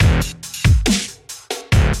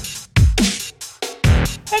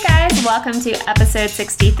welcome to episode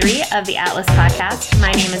 63 of the Atlas Podcast.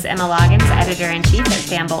 My name is Emma Loggins, editor-in-chief at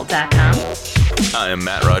fanbolt.com. I am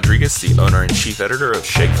Matt Rodriguez, the owner-and-chief editor of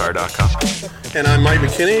shakefire.com. And I'm Mike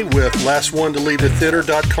McKinney with Last One to Leave the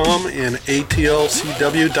Theater.com and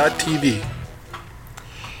ATLCW.tv.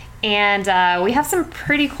 And we have some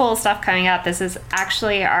pretty cool stuff coming up. This is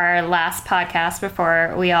actually our last podcast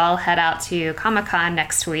before we all head out to Comic-Con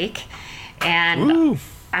next week. And Woo.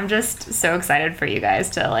 I'm just so excited for you guys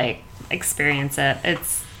to, experience it.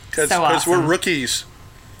 It's so awesome. Because we're rookies.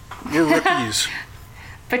 We're rookies.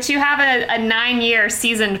 But you have a 9-year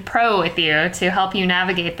seasoned pro with you to help you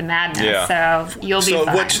navigate the madness, Yeah. so you'll be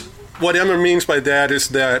fine. What Emma means by that is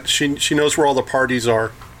that she knows where all the parties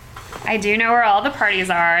are. I do know where all the parties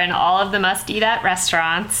are and all of the must-eat-at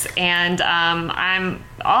restaurants, and I'm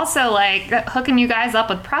also, hooking you guys up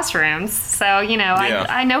with press rooms, so,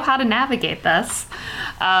 I know how to navigate this.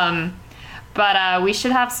 But we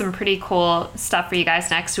should have some pretty cool stuff for you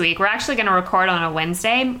guys next week. We're actually going to record on a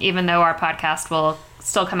Wednesday, even though our podcast will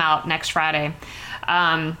still come out next Friday.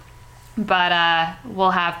 But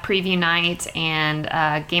we'll have preview night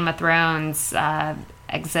and Game of Thrones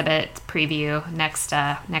exhibit preview next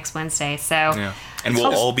Wednesday. So And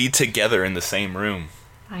we'll all be together in the same room.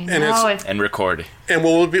 I know. And record. And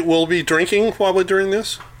we'll be drinking while we're doing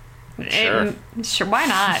this? Sure. Sure, why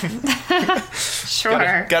not?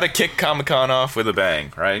 Sure. Gotta kick Comic-Con off with a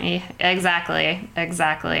bang, right? Exactly.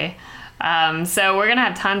 So we're going to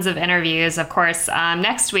have tons of interviews, of course.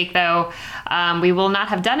 Next week, though, we will not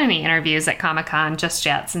have done any interviews at Comic-Con just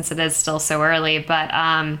yet, since it is still so early.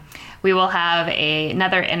 But we will have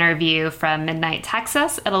another interview from Midnight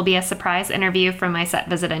Texas. It'll be a surprise interview from my set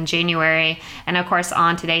visit in January. And, of course,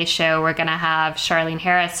 on today's show, we're going to have Charlene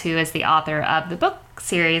Harris, who is the author of the book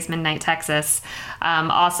series Midnight Texas,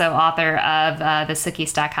 also author of the Sookie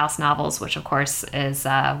Stackhouse novels, which, of course, is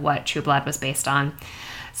what True Blood was based on.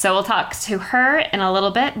 So we'll talk to her in a little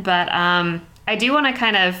bit, but I do want to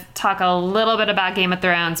kind of talk a little bit about Game of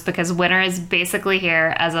Thrones because winter is basically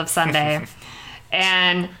here as of Sunday.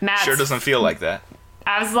 And Matt Sure doesn't feel like that.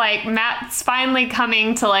 I was like, Matt's finally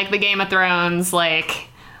coming to the Game of Thrones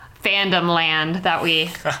fandom land that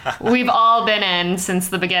we've all been in since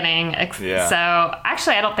the beginning. Yeah. So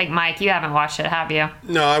actually, I don't think, Mike, you haven't watched it, have you?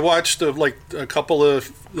 No, I watched a couple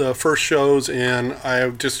of the first shows and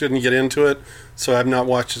I just didn't get into it, so I've not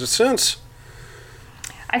watched it since.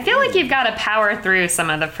 I feel like you've got to power through some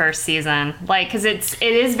of the first season, because it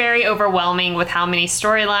is very overwhelming with how many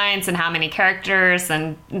storylines and how many characters,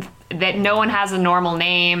 and that no one has a normal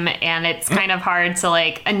name, and it's kind of hard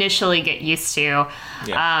to initially get used to.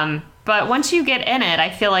 Yeah. But once you get in it, I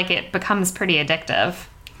feel like it becomes pretty addictive.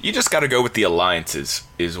 You just gotta go with the alliances,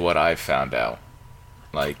 is what I've found out.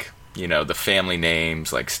 The family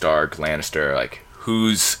names, Stark, Lannister,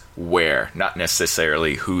 who's where, not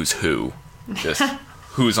necessarily who's who. Just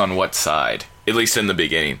who's on what side, at least in the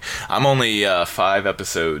beginning. I'm only 5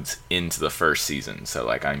 episodes into the first season, so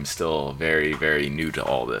I'm still very, very new to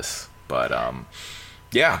all this. But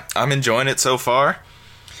yeah, I'm enjoying it so far.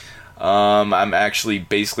 I'm actually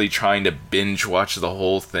basically trying to binge watch the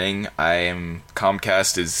whole thing.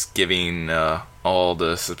 Comcast is giving all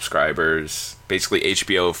the subscribers basically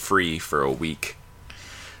HBO free for a week.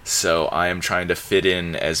 So I am trying to fit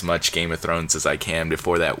in as much Game of Thrones as I can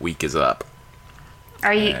before that week is up.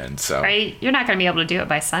 You're not going to be able to do it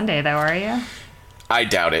by Sunday, though, are you? I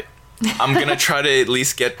doubt it. I'm going to try to at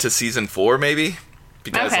least get to season 4, maybe.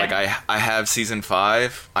 Because, okay. I have season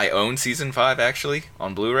 5. I own season 5, actually,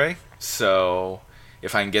 on Blu-ray. So,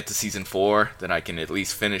 if I can get to season 4, then I can at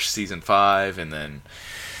least finish season 5, and then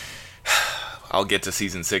I'll get to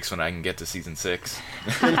season 6 when I can get to season 6.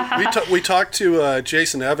 We talked to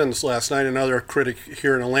Jason Evans last night, another critic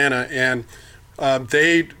here in Atlanta, and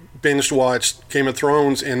they binge watched Game of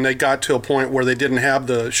Thrones, and they got to a point where they didn't have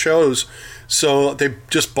the shows, so they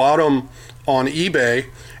just bought them on eBay,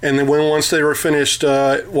 and then once they were finished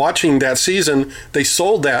watching that season, they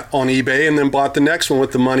sold that on eBay and then bought the next one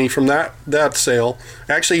with the money from that sale.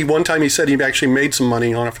 Actually, one time he said he actually made some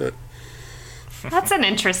money off it. That's an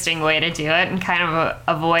interesting way to do it and kind of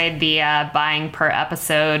avoid the buying per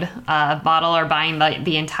episode model or buying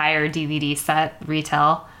the entire DVD set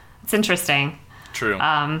retail. It's interesting. True.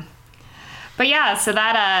 But yeah, so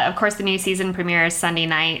that, of course, the new season premieres Sunday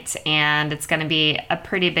night, and it's going to be a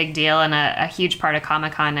pretty big deal and a huge part of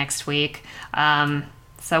Comic-Con next week.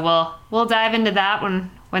 So we'll dive into that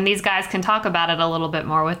when these guys can talk about it a little bit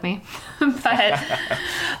more with me. But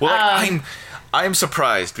I'm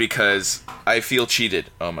surprised because I feel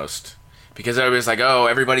cheated almost. Because everybody's like, oh,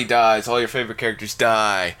 everybody dies, all your favorite characters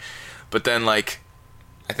die. But then, I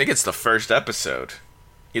think it's the first episode.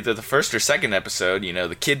 either the first or second episode,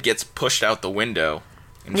 the kid gets pushed out the window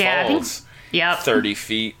and falls 30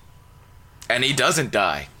 feet, and he doesn't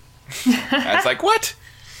die. I was like, what?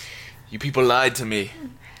 You people lied to me.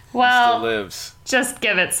 Well, he still lives. Just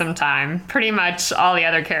give it some time. Pretty much all the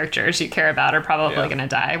other characters you care about are probably going to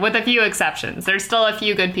die, with a few exceptions. There's still a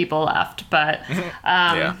few good people left, but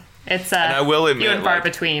it's and I will admit, few and far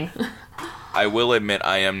between. I will admit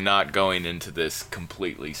I am not going into this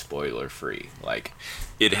completely spoiler-free. Like,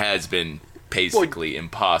 it has been basically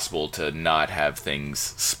impossible to not have things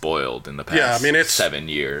spoiled in the past 7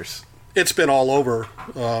 years. It's been all over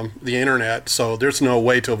the internet, so there's no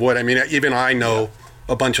way to avoid it. I mean, even I know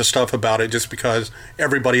a bunch of stuff about it just because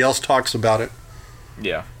everybody else talks about it.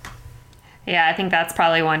 Yeah. Yeah, I think that's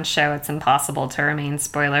probably one show it's impossible to remain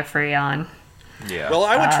spoiler-free on. Yeah. Well,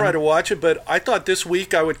 I would try to watch it, but I thought this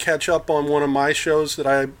week I would catch up on one of my shows that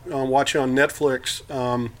I watch on Netflix,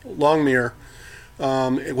 Longmire,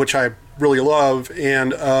 which I really love.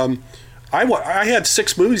 And I had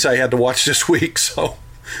 6 movies I had to watch this week, so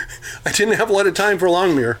I didn't have a lot of time for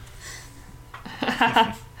Longmire.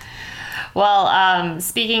 Well,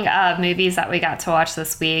 speaking of movies that we got to watch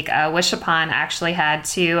this week, Wish Upon actually had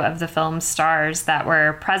 2 of the film's stars that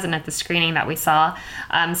were present at the screening that we saw.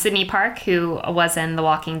 Sydney Park, who was in The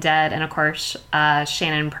Walking Dead, and of course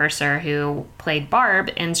Shannon Purser, who played Barb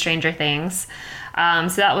in Stranger Things. So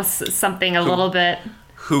that was something a little bit...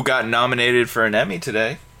 Who got nominated for an Emmy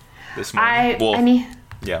today, this morning?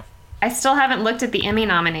 Yeah. I still haven't looked at the Emmy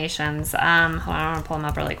nominations. Hold on, I want to pull them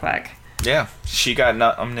up really quick. Yeah, she got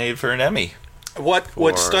nominated for an Emmy.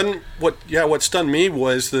 What stunned me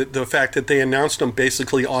was the fact that they announced them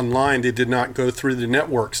basically online. They did not go through the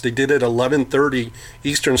networks. They did it at 11:30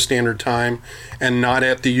 Eastern Standard Time, and not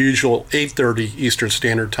at the usual 8:30 Eastern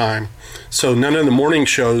Standard Time. So none of the morning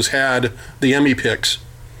shows had the Emmy picks.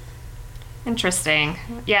 Interesting.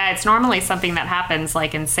 Yeah, it's normally something that happens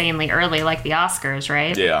like insanely early, like the Oscars,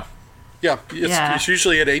 right? Yeah. Yeah, it's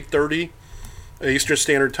usually at 8:30 Eastern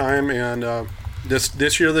Standard Time, and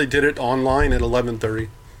this year they did it online at 11:30.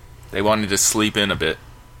 They wanted to sleep in a bit.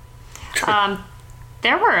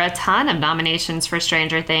 There were a ton of nominations for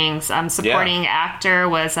Stranger Things. Supporting actor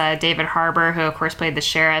was David Harbour, who of course played the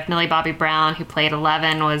sheriff. Millie Bobby Brown, who played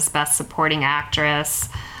Eleven, was Best Supporting Actress.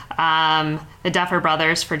 The Duffer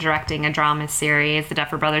Brothers for directing a drama series. The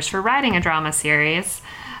Duffer Brothers for writing a drama series.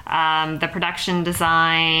 The production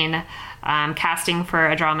design, casting for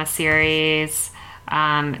a drama series.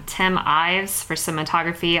 Tim Ives for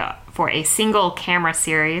cinematography for a single camera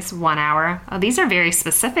series, 1 hour. Oh, these are very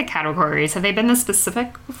specific categories. Have they been this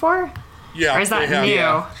specific before? Yeah, or is that new?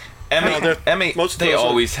 Yeah. Emmy, they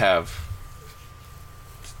always have.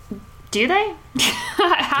 Do they?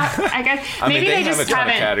 I guess maybe they just have a ton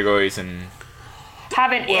of categories and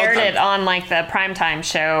haven't aired it on like the primetime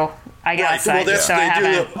show. I guess. Right.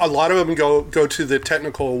 Well, a lot of them go to the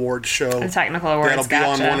technical awards show. The technical awards.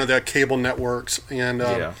 That'll be on one of the cable networks, and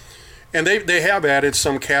they have added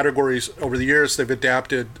some categories over the years. They've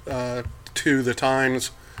adapted to the times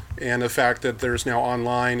and the fact that there's now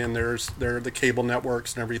online and there are the cable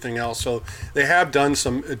networks and everything else. So they have done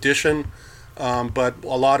some addition, but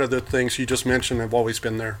a lot of the things you just mentioned have always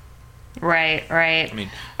been there. Right. I mean,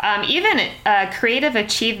 even creative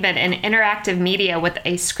achievement in interactive media with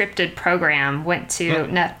a scripted program went to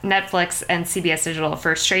Netflix and CBS Digital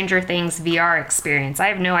for Stranger Things VR experience. I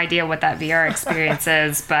have no idea what that VR experience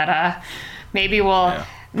is, but maybe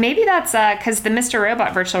that's because the Mr.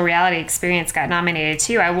 Robot virtual reality experience got nominated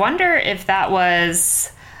too. I wonder if that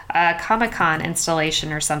was a Comic-Con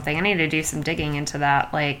installation or something. I need to do some digging into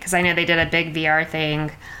that, because I know they did a big VR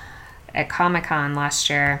thing at Comic-Con last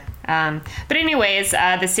year. But anyways,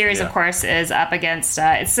 the series, of course, is up against...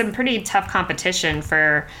 it's some pretty tough competition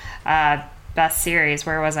for Best Series.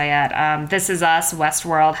 Where was I at? This Is Us,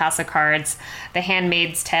 Westworld, House of Cards, The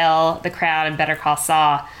Handmaid's Tale, The Crown, and Better Call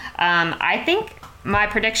Saul. I think my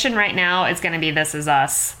prediction right now is going to be This Is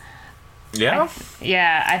Us. Yeah?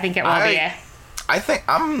 I think it will be. I think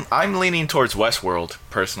I'm leaning towards Westworld,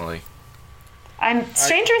 personally.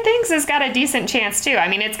 Stranger Things has got a decent chance too. I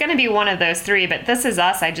mean, it's going to be one of those 3, but This Is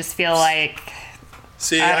Us, I just feel like...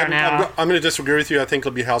 See, I'm going to disagree with you. I think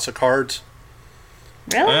it'll be House of Cards.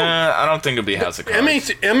 Really? I don't think it'll be House of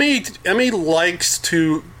Cards. Emmy likes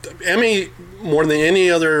to... Emmy, more than any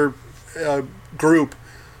other group,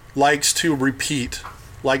 likes to repeat.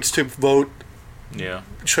 Likes to vote. Yeah.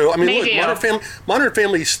 Show. I mean, look, Modern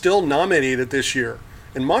Family is still nominated this year.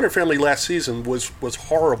 And Modern Family last season was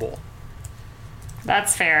horrible.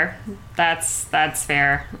 That's fair. That's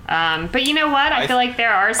fair. But you know what? I feel like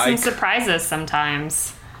there are some surprises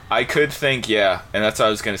sometimes. I could think, yeah, and that's what I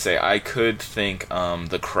was gonna say. I could think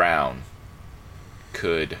The Crown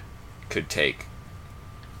could take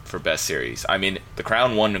for best series. I mean, The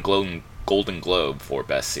Crown won the Golden Globe for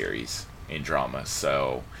best series in drama,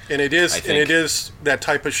 so and it is that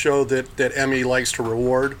type of show that Emmy likes to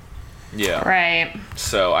reward. Yeah, right.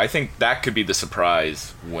 So I think that could be the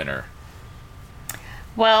surprise winner.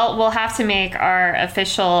 Well, we'll have to make our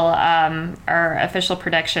official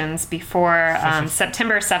predictions before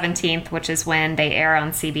September 17th, which is when they air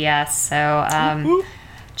on CBS. So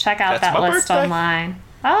check out that list birthday. Online.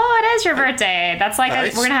 Oh, it is your birthday. That's like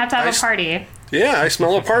we're going to have a party. Yeah, I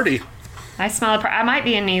smell a party. I might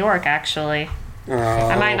be in New York, actually. Oh.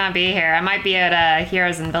 I might not be here. I might be at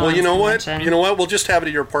Heroes and Villains. Well, you know convention. what? You know what? We'll just have it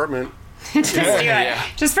at your apartment. Just do it. Yeah.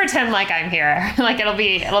 Just pretend like I'm here. Like it'll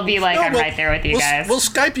be like I'm right there with you guys. We'll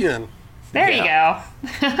Skype you in. There you go.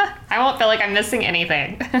 I won't feel like I'm missing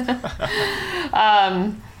anything.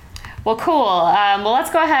 Well, cool. Well, let's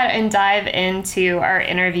go ahead and dive into our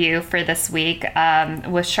interview for this week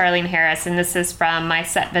with Charlaine Harris. And this is from my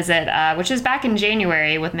set visit, which is back in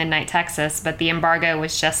January with Midnight Texas. But the embargo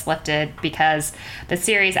was just lifted because the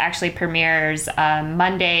series actually premieres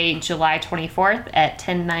Monday, July 24th at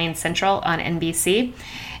 10/9 Central on NBC.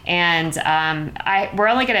 And we're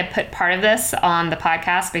only going to put part of this on the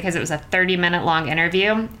podcast because it was a 30-minute long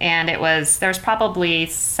interview, and there's probably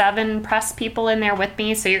 7 press people in there with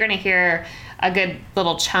me, so you're going to hear a good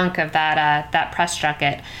little chunk of that press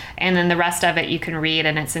junket, and then the rest of it you can read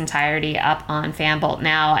in its entirety up on Fanbolt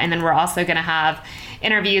now. And then we're also going to have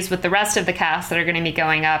interviews with the rest of the cast that are going to be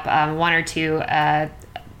going up 1 or 2 a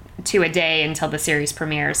day until the series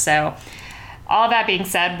premieres. So all that being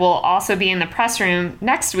said, we'll also be in the press room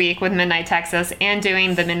next week with Midnight Texas and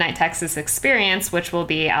doing the Midnight Texas Experience, which will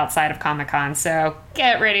be outside of Comic-Con. So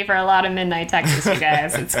get ready for a lot of Midnight Texas, you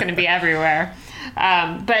guys. It's going to be everywhere.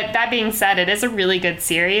 But that being said, it is a really good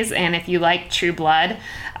series, and if you like True Blood,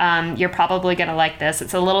 you're probably going to like this.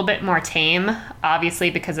 It's a little bit more tame,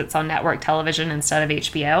 obviously, because it's on network television instead of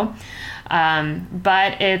HBO.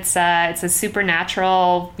 But it's a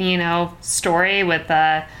supernatural, story with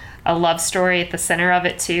a love story at the center of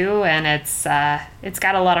it too, and it's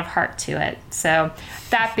got a lot of heart to it. So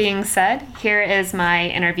that being said, here is my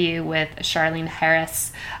interview with Charlaine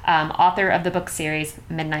Harris, author of the book series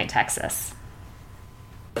Midnight Texas.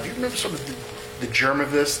 Do you remember sort of the germ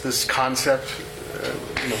of this concept?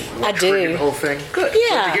 I do. The whole thing? Good.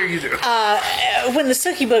 Yeah. Good to hear you do. When the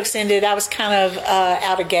Sookie books ended, I was kind of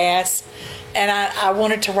out of gas, and I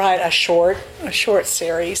wanted to write a short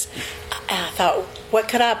series. And I thought, what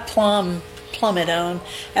could I plumb it on?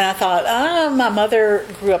 And I thought, my mother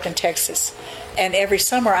grew up in Texas, and every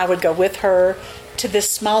summer I would go with her to this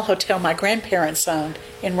small hotel my grandparents owned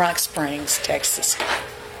in Rock Springs, Texas.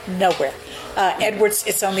 Nowhere.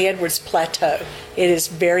 It's on the Edwards Plateau. It is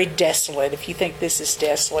very desolate. If you think this is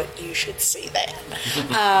desolate, you should see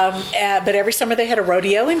that. But every summer they had a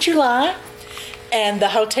rodeo in July, and the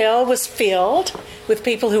hotel was filled with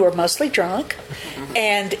people who were mostly drunk,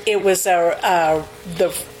 and it was the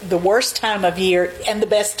worst time of year and the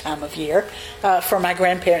best time of year for my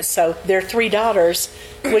grandparents. So their 3 daughters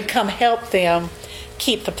would come help them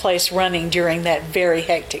keep the place running during that very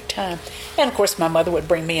hectic time. And of course, my mother would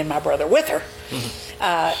bring me and my brother with her.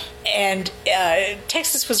 And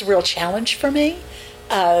Texas was a real challenge for me.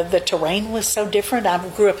 The terrain was so different. I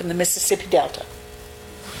grew up in the Mississippi Delta.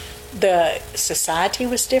 The society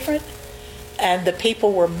was different, and the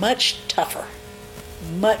people were much tougher,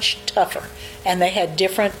 and they had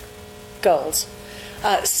different goals.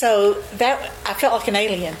 So that I felt like an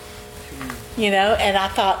alien, and I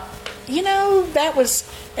thought, that was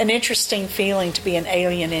an interesting feeling to be an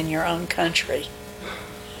alien in your own country.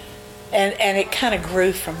 And it kind of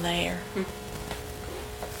grew from there.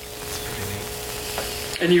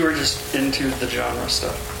 And you were just into the genre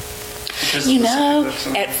stuff?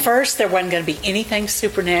 At first there wasn't going to be anything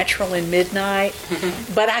supernatural in Midnight,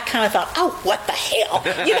 but I kind of thought, oh, what the hell?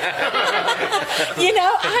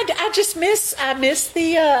 I just miss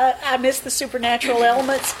the supernatural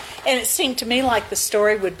elements, and it seemed to me like the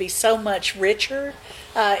story would be so much richer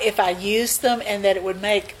if I used them, and that it would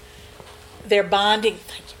make their bonding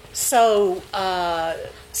so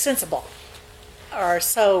sensible or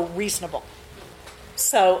so reasonable.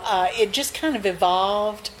 So it just kind of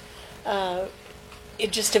evolved.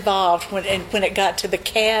 It just evolved when it got to the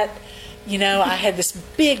cat. I had this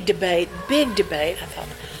big debate. I thought,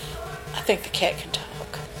 I think the cat can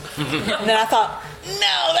talk. And then I thought,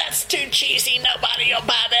 no, that's too cheesy. Nobody will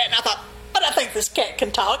buy that. And I thought, but but I think this cat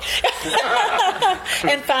can talk.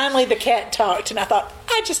 And finally the cat talked, and I thought,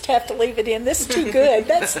 I just have to leave it in. This is too good.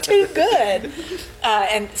 That's too good.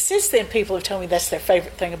 And since then, people have told me that's their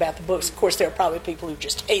favorite thing about the books. Of course, there are probably people who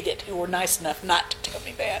just hate it, who were nice enough not to tell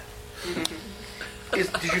me that.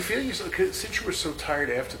 Did you feel, since you were so tired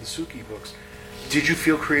after the Suki books, did you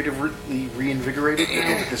feel creatively reinvigorated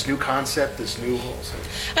now with this new concept, this new whole thing?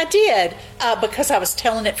 I did, because I was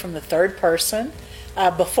telling it from the third person.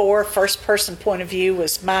 Before, first person point of view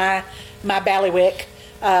was my ballywick.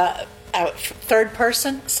 Third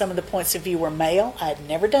person, some of the points of view were male. I had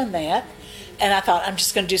never done that. And I thought, I'm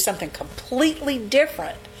just going to do something completely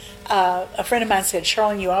different. A friend of mine said,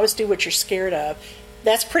 Charlene, you always do what you're scared of.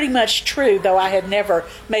 That's pretty much true, though I had never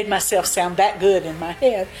made myself sound that good in my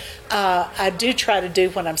head. I do try to do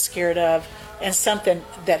what I'm scared of, and something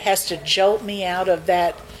that has to jolt me out of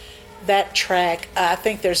that track. I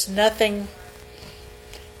think there's nothing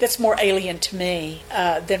that's more alien to me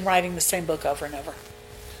than writing the same book over and over.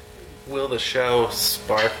 Will the show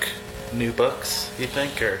spark new books, you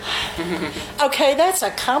think? Or Okay, that's a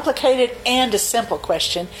complicated and a simple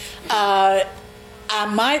question. I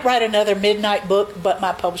might write another midnight book, but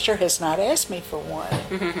my publisher has not asked me for one.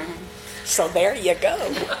 So there you go.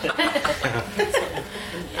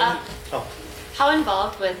 How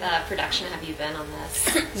involved with production have you been on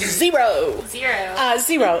this? Zero.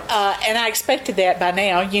 And I expected that by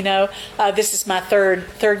now. This is my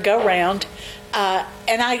third go round,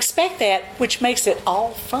 and I expect that, which makes it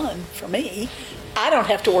all fun for me. I don't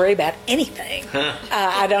have to worry about anything.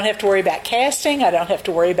 I don't have to worry about casting. I don't have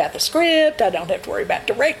to worry about the script. I don't have to worry about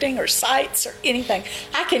directing or sites or anything.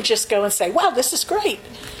 I can just go and say, wow, this is great.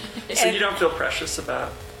 So you don't feel precious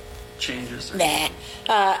about changes? Nah.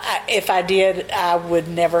 If I did, I would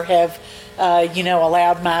never have,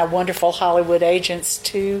 allowed my wonderful Hollywood agents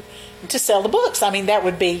to sell the books. I mean, that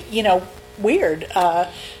would be, weird.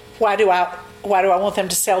 Why do I want them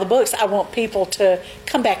to sell the books? I want people to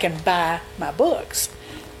come back and buy my books.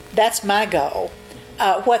 That's my goal.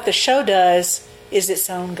 What the show does is its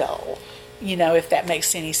own goal. If that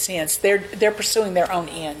makes any sense. They're pursuing their own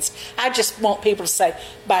ends. I just want people to say,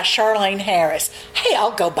 by Charlene Harris, hey,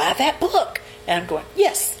 I'll go buy that book. And I'm going,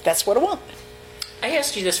 yes, that's what I want. I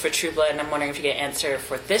asked you this for True Blood, and I'm wondering if you get an answer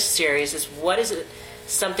for this series. What is it,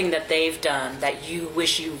 something that they've done that you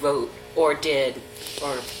wish you wrote or did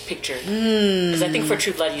or pictured? Because I think for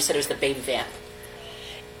True Blood you said it was the baby vamp.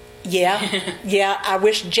 Yeah. I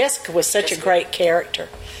wish Jessica was such a great character.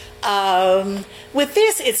 With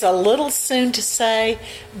this, it's a little soon to say,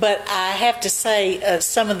 but I have to say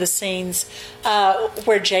some of the scenes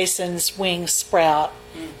where Jason's wings sprout,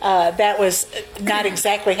 that was not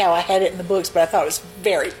exactly how I had it in the books, but I thought it was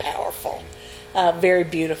very powerful, very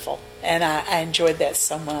beautiful, and I enjoyed that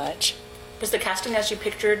so much. Was the casting as you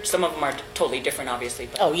pictured? Some of them are totally different, obviously.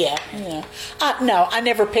 But. Oh, yeah. No, I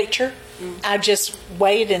never picture. I just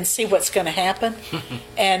wait and see what's going to happen.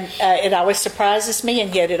 And it always surprises me,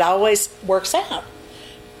 and yet it always works out.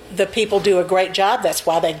 The people do a great job. That's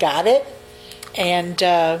why they got it. And,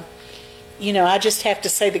 I just have to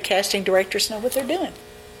say the casting directors know what they're doing.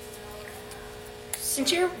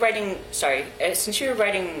 Since you were writing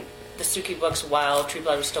the Suki books while True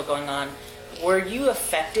Blood was still going on, were you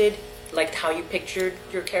affected, like how you pictured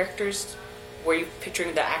your characters? Were you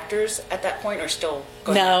picturing the actors at that point, or still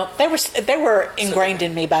going No, they were ingrained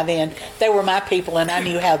in me by then. They were my people, and I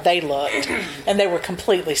knew how they looked, and they were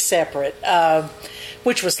completely separate,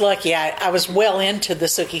 which was lucky. I was well into the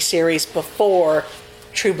Suki series before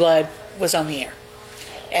True Blood was on the air,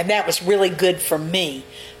 and that was really good for me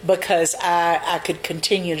because I could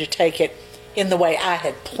continue to take it in the way I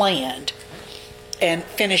had planned and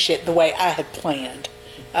finish it the way I had planned,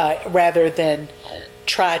 rather than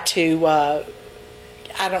try to,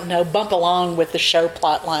 bump along with the show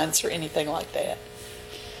plot lines or anything like that.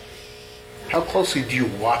 How closely do you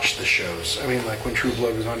watch the shows? I mean, like when True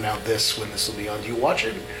Blood was on, now when this will be on, do you watch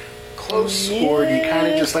it close, or do you kind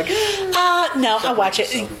of just like... No, I watch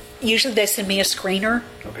it. Usually they send me a screener.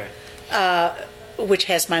 Okay. Which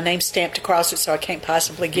has my name stamped across it, so I can't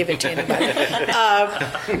possibly give it to anybody.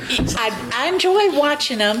 I enjoy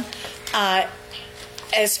watching them.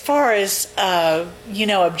 As far as,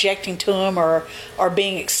 objecting to them or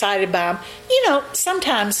being excited by them,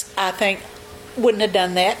 sometimes I think, wouldn't have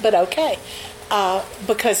done that, but okay.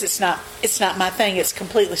 Because it's not my thing. It's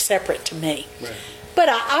completely separate to me. Right. But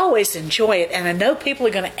I always enjoy it, and I know people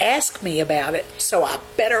are going to ask me about it, so I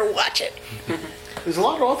better watch it. There's a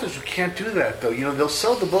lot of authors who can't do that, though. They'll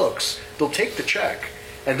sell the books, they'll take the check,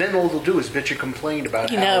 and then all they'll do is bitch and complain about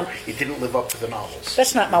how it didn't live up to the novels.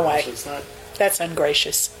 That's not my way. So it's not... That's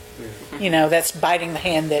ungracious. Yeah. That's biting the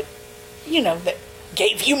hand that that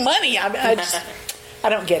gave you money. I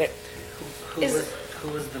don't get it. Who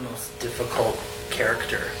was the most difficult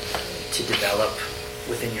character to develop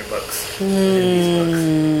within your books? Within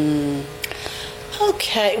these books?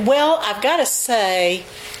 Okay, well, I've got to say,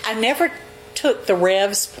 I never took the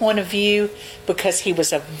Rev's point of view because he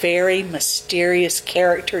was a very mysterious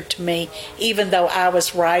character to me, even though I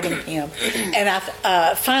was writing him. And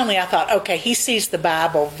finally I thought, okay, he sees the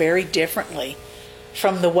Bible very differently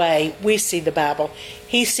from the way we see the Bible.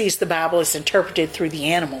 He sees the Bible as interpreted through the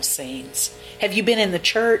animal scenes. Have you been in the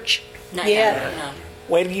church? Not yet. No.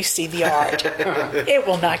 Wait till you see the art. It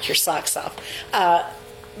will knock your socks off.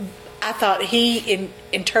 I thought he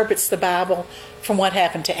interprets the Bible from what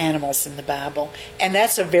happened to animals in the Bible. And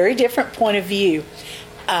that's a very different point of view.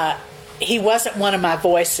 He wasn't one of my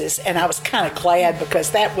voices, and I was kind of glad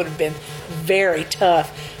because that would have been very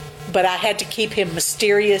tough. But I had to keep him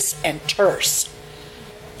mysterious and terse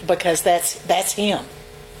because that's him.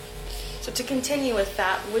 So to continue with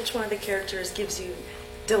that, which one of the characters gives you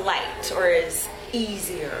delight or is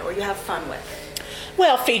easier or you have fun with?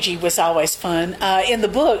 Well, Fiji was always fun. In the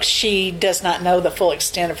book, she does not know the full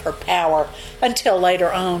extent of her power until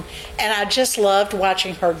later on, and I just loved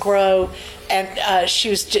watching her grow. And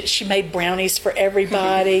she made brownies for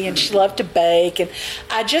everybody, and she loved to bake. And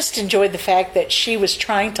I just enjoyed the fact that she was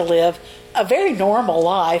trying to live a very normal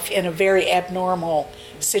life in a very abnormal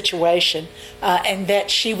situation, and that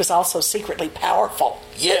she was also secretly powerful.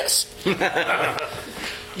 Yes.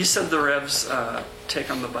 You said the Rev's take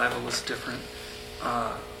on the Bible was different.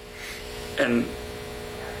 And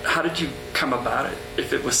how did you come about it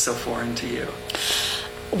if it was so foreign to you?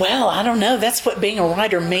 Well, I don't know. That's what being a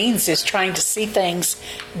writer means, is trying to see things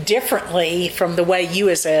differently from the way you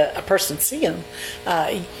as a person see them.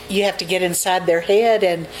 You have to get inside their head,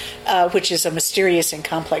 and which is a mysterious and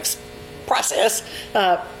complex process,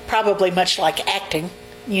 probably much like acting,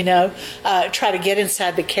 try to get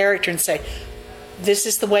inside the character and say, this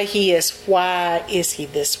is the way he is. Why is he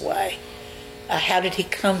this way? How did he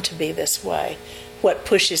come to be this way? What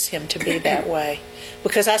pushes him to be that way?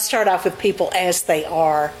 Because I start off with people as they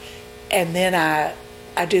are, and then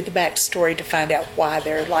I do the backstory to find out why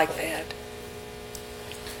they're like that.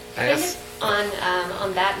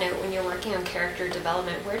 On that note, when you're working on character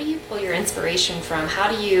development, where do you pull your inspiration from?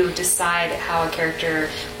 How do you decide how a character,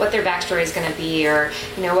 what their backstory is going to be, or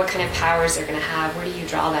what kind of powers they're going to have? Where do you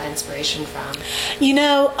draw that inspiration from?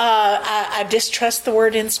 I distrust the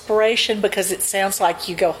word inspiration because it sounds like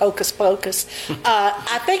you go hocus pocus.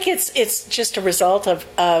 I think it's just a result of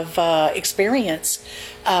experience.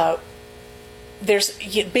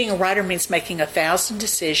 Being a writer means making 1,000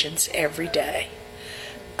 decisions every day.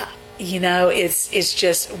 It's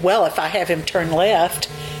just, well, if I have him turn left,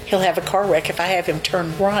 he'll have a car wreck. If I have him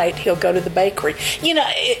turn right, he'll go to the bakery.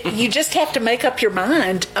 You just have to make up your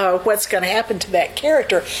mind what's going to happen to that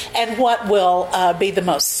character and what will be the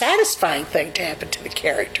most satisfying thing to happen to the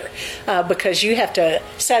character, because you have to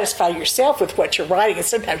satisfy yourself with what you're writing, and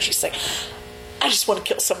sometimes you say, I just want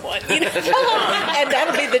to kill someone, and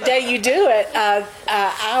that'll be the day you do it.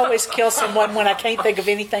 I always kill someone when I can't think of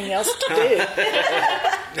anything else to do.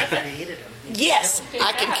 Yes,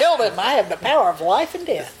 I can kill them. I have the power of life and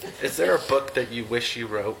death. Is there a book that you wish you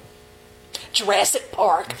wrote? Jurassic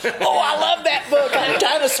Park. Oh, I love that book.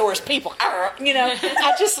 Dinosaurs, people.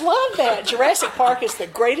 I just love that. Jurassic Park is the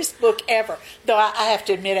greatest book ever. Though I have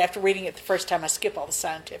to admit, after reading it the first time, I skip all the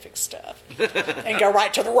scientific stuff and go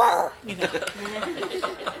right to the roar.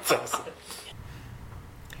 That's awesome.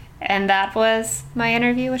 And that was my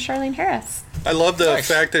interview with Charlene Harris. I love the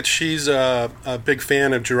fact that she's a big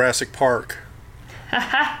fan of Jurassic Park.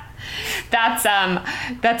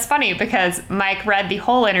 That's funny because Mike read the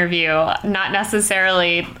whole interview, not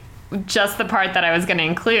necessarily just the part that I was going to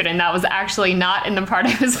include, and that was actually not in the part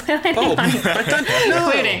I was planning on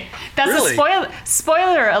including. That's really? a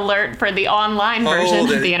spoiler alert for the online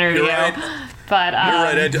version of the interview. Right. But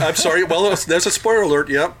you're right. I'm sorry. Well, there's a spoiler alert.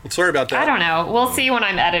 Yep. Sorry about that. I don't know. We'll see when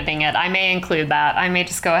I'm editing it. I may include that. I may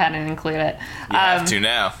just go ahead and include it. You have to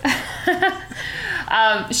now.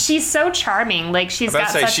 She's so charming. Like, she's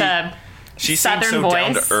got such a she southern seems so voice.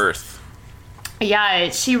 down to earth. Yeah,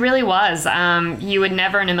 she really was. You would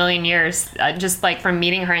never in a million years, just like from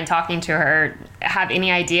meeting her and talking to her, have any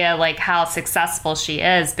idea like how successful she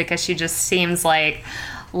is, because she just seems like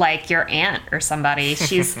like your aunt or somebody.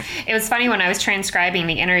 It was funny when I was transcribing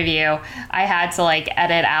the interview, I had to like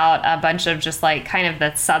edit out a bunch of just like kind of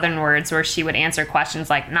the Southern words where she would answer questions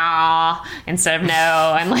like nah instead of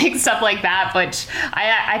no and like stuff like that, which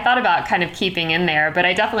I thought about kind of keeping in there, but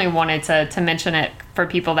I definitely wanted to mention it for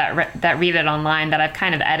people that read it online, that I've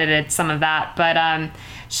kind of edited some of that. But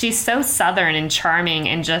she's so Southern and charming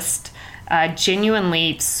and just a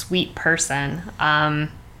genuinely sweet person.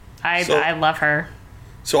 I love her.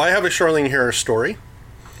 So I have a Charlene Harris story.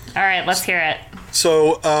 All right, let's hear it.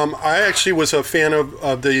 So I actually was a fan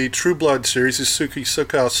of the True Blood series, the Suki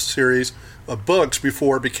Sukkos series of books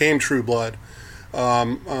before it became True Blood.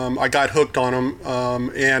 I got hooked on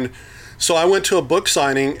them. And so I went to a book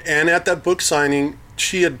signing, and at that book signing,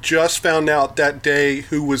 she had just found out that day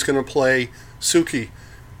who was going to play Suki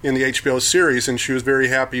in the HBO series, and she was very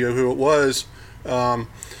happy of who it was. But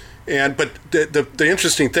the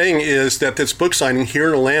interesting thing is that this book signing here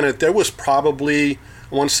in Atlanta, there was probably,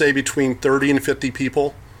 I want to say, between 30 and 50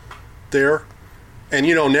 people there. And,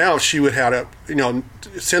 now if she would have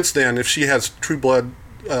since then, if she has True Blood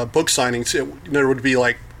book signings, there would be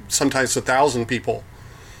like sometimes 1,000 people.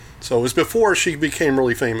 So it was before she became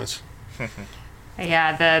really famous.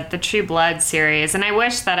 Yeah, the True Blood series. And I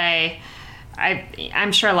wish that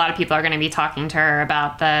I'm sure a lot of people are going to be talking to her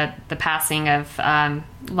about the passing of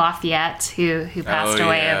Lafayette, who passed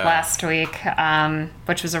away last week,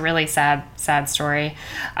 which was a really sad story.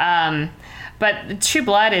 But True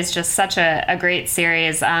Blood is just such a great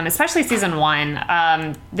series, especially season 1.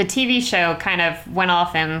 The TV show kind of went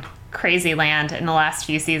off in crazy land in the last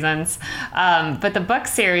few seasons. But the book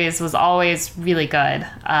series was always really good,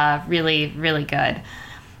 really, really good.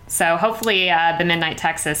 So hopefully the Midnight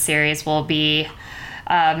Texas series will be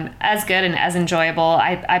as good and as enjoyable.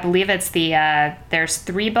 I believe it's there's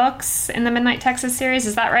 3 books in the Midnight Texas series.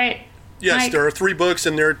 Is that right? Yes, Mike? There are 3 books,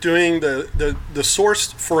 and they're doing the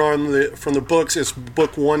source from the books is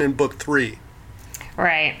book 1 and book 3.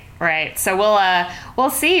 Right. So we'll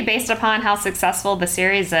see based upon how successful the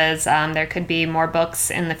series is. There could be more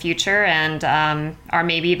books in the future, and or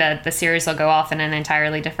maybe the series will go off in an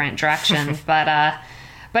entirely different direction.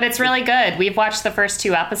 But it's really good. We've watched the first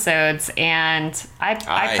 2 episodes, and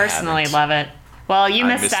I personally love it. Well, you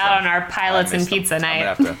missed out on our pilots and pizza night.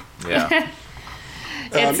 I'm gonna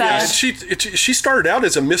have to, she started out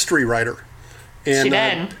as a mystery writer. And, she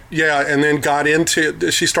did. And then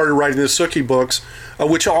she started writing the Suki books,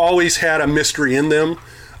 which always had a mystery in them.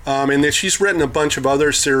 And then she's written a bunch of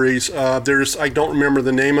other series. I don't remember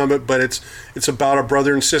the name of it, but it's about a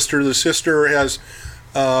brother and sister. The sister has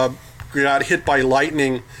got hit by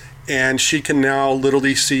lightning, and she can now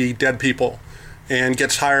literally see dead people, and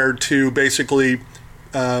gets hired to basically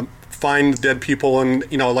find dead people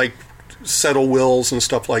and like settle wills and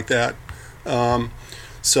stuff like that. And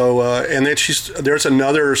then there's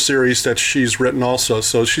another series that she's written also,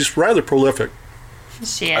 so she's rather prolific.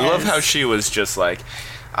 She is. I love how she was just like,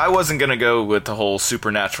 I wasn't gonna go with the whole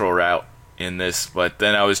supernatural route in this, but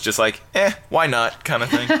then I was just like, why not, kind of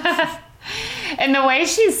thing. And the way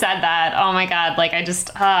she said that, oh my God, like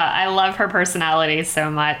I love her personality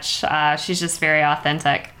so much. She's just very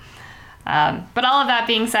authentic. But all of that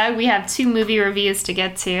being said, we have 2 movie reviews to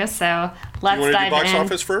get to, so let's dive in. You want to do box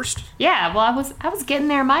office first? Yeah, well, I was getting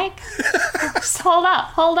there, Mike. Just hold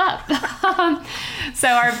up. So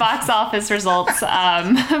our box office results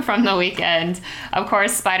from the weekend. Of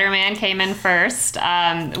course, Spider-Man came in first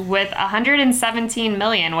with $117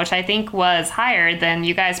 million, which I think was higher than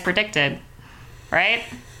you guys predicted, right?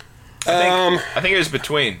 I think it was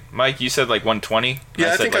between. Mike, you said like 120?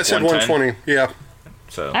 Yeah, I think I said 120, yeah.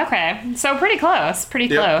 So. Okay, so pretty close.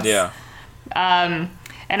 Yeah.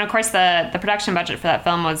 And of course, the production budget for that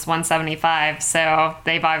film was $175, so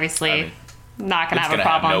they've obviously not going to have a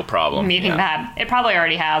problem. Have no problem meeting that. It probably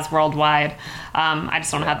already has worldwide. I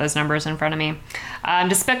just don't have those numbers in front of me.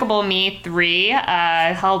 Despicable Me 3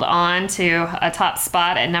 held on to a top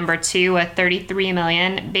spot at number 2 with $33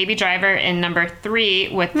 million. Baby Driver in number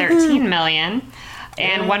 3 with $13 million.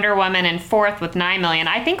 And Wonder Woman in 4th with $9 million.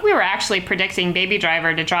 I think we were actually predicting Baby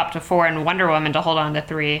Driver to drop to 4 and Wonder Woman to hold on to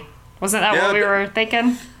 3. Wasn't that what we were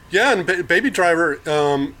thinking? Yeah, and Baby Driver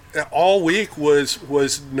all week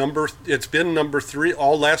was number. It's been number 3.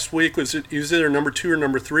 All last week was either number 2 or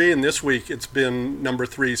number 3, and this week it's been number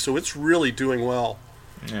 3. So it's really doing well.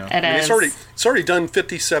 Yeah, it is. It's already done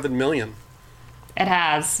 $57 million. It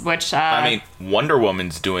has, which I mean, Wonder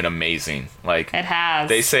Woman's doing amazing. Like it has.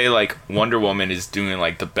 They say like Wonder Woman is doing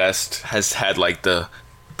like the best, has had like the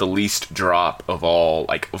least drop of all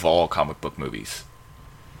comic book movies.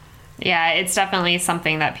 Yeah, it's definitely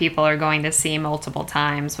something that people are going to see multiple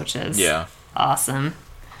times, which is awesome.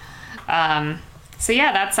 So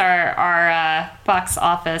yeah, that's our box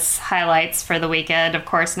office highlights for the weekend. Of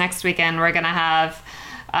course, next weekend we're gonna have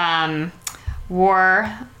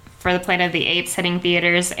War for the Planet of the Apes hitting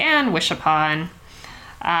theaters and Wish Upon.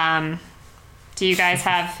 Do you guys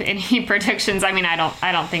have any predictions? I mean, I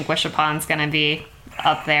don't think Wish Upon's gonna be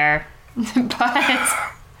up there, but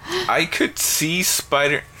I could see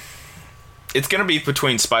It's gonna be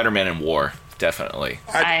between Spider-Man and War, definitely.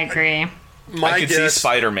 I agree. I could see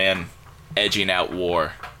Spider-Man edging out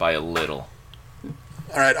War by a little.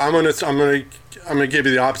 All right, I'm gonna give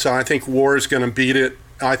you the opposite. I think War is gonna beat it.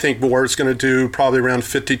 I think War is gonna do probably around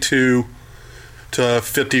 52 to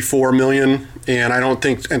 54 million, and I don't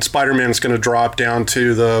think, and Spider-Man is gonna drop down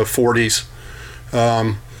to the 40s.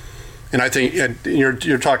 And I think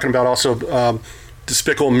you're talking about also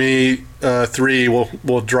Despicable Me 3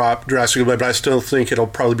 will drop drastically, but I still think it'll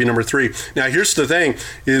probably be number 3. Now here's the thing: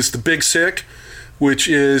 is The Big Sick, which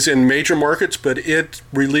is in major markets, but it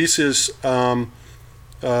releases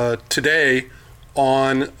today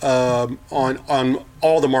on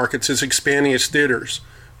all the markets. It's expanding its theaters,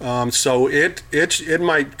 so it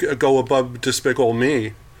might go above Despicable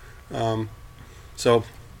Me. So just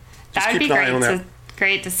that would keep be an eye on that.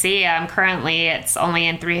 Great to see. Currently, it's only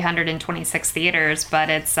in 326 theaters, but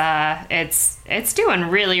it's doing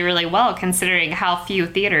really, really well considering how few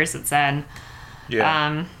theaters it's in.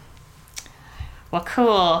 Yeah. Well,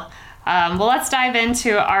 cool. Well, let's dive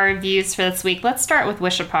into our reviews for this week. Let's start with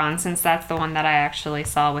Wish Upon, since that's the one that I actually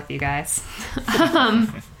saw with you guys.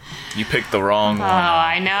 You picked the wrong one. Oh,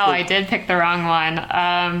 I know. I did pick the wrong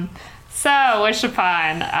one. So, Wish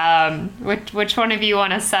Upon, which one of you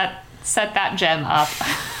want to set that gem up?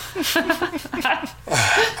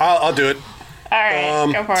 I'll do it. All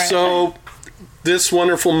right, go for it. So, this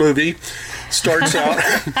wonderful movie starts out.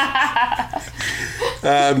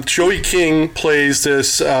 Joey King plays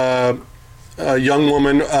this young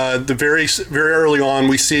woman. Very early on,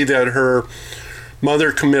 we see that her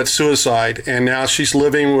mother commits suicide, and now she's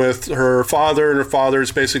living with her father, and her father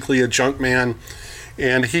is basically a junk man.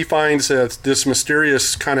 And he finds that this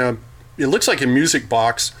mysterious kind of, it looks like a music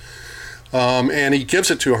box, and he gives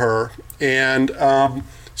it to her. And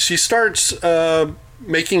she starts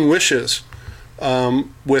making wishes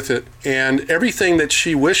with it, and everything that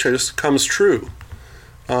she wishes comes true.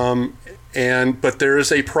 But there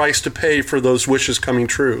is a price to pay for those wishes coming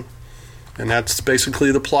true. And that's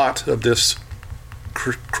basically the plot of this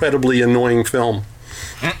incredibly annoying film.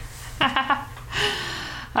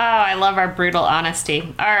 Oh, I love our brutal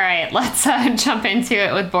honesty. All right, let's jump into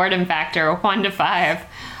it with boredom factor 1 to 5.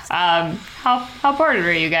 How bored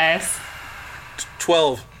were you guys?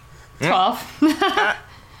 12. 12.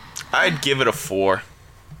 I'd give it a 4.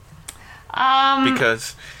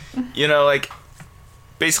 Because,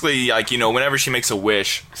 basically, whenever she makes a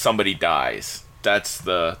wish, somebody dies. That's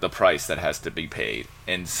the price that has to be paid.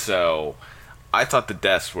 And so, I thought the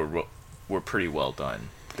deaths were pretty well done.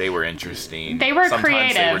 They were interesting. They were Sometimes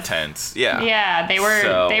creative. They were tense. Yeah. Yeah,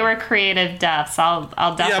 they were creative deaths.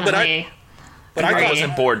 I'll definitely. But I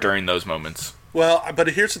wasn't bored during those moments. Well,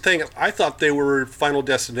 but here's the thing: I thought they were Final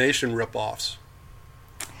Destination ripoffs.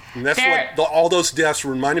 And that's what all those deaths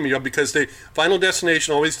reminded me of, because Final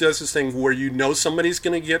Destination always does this thing where somebody's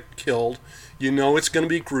going to get killed, it's going to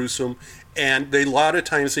be gruesome, and a lot of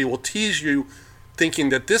times they will tease you thinking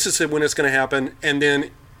that this is when it's going to happen, and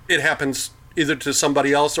then it happens either to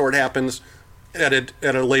somebody else or it happens at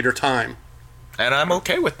a later time. And I'm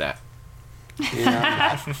okay with that.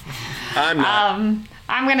 Yeah, I'm not.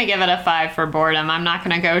 I'm going to give it a 5 for boredom. I'm not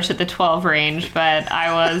going to go to the 12 range, but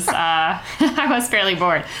I was I was fairly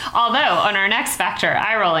bored. Although, on our next factor,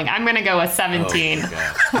 eye rolling, I'm going to go with 17.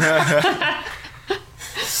 Oh,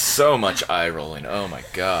 so much eye rolling. Oh my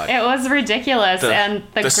god. It was ridiculous. And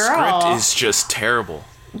the girl... script is just terrible.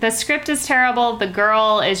 The script is terrible. The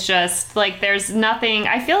girl is just, there's nothing...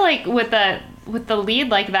 I feel like with the lead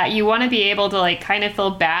like that, you want to be able to, kind of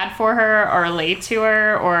feel bad for her or relate to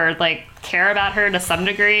her or, care about her to some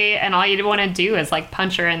degree, and all you want to do is,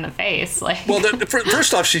 punch her in the face. Well,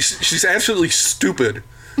 first off, she's absolutely stupid,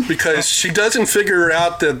 because she doesn't figure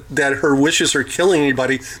out that her wishes are killing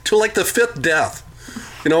anybody till, the 5th death.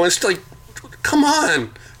 It's come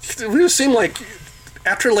on. It would seem like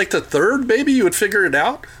after, the 3rd, maybe you would figure it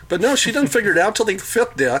out. But no, she doesn't figure it out till the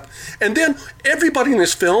 5th death. And then everybody in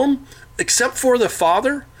this film, except for the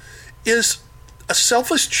father, is a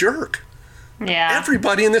selfish jerk. Yeah.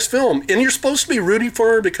 Everybody in this film. And you're supposed to be rooting for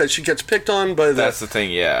her because she gets picked on by That's the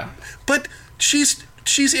thing, yeah. But she's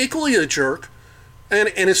equally a jerk. And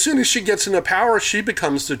as soon as she gets into power, she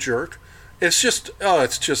becomes the jerk. It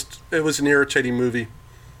was an irritating movie.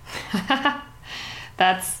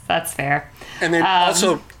 That's fair. And then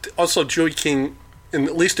also Joey King,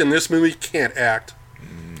 at least in this movie, can't act.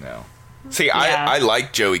 No. See, I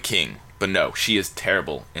like Joey King, but no, she is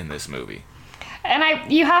terrible in this movie.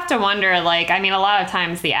 And you have to wonder, like, I mean, a lot of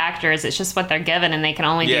times the actors, it's just what they're given, and they can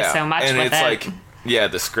only do so much and with it's it. like, yeah,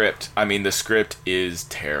 the script. I mean, the script is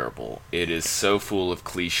terrible. It is so full of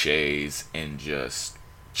cliches and just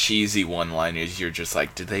cheesy one-liners. You're just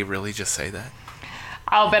like, did they really just say that?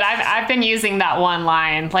 Oh, but I've been using that one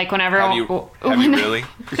line, like whenever. Have you really?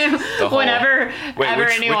 Whenever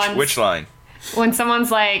which line? When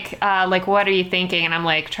someone's like, what are you thinking? And I'm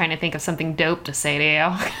like trying to think of something dope to say to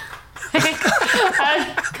you.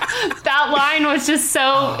 That line was just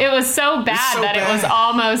so it was so bad that it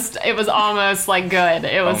was almost like good.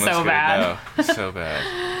 It was so bad. No, so bad.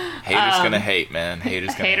 Haters gonna hate, man.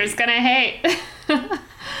 Haters gonna hate.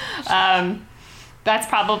 That's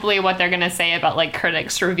probably what they're gonna say about like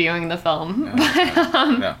critics reviewing the film.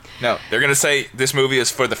 No. They're gonna say this movie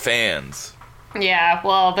is for the fans. Yeah,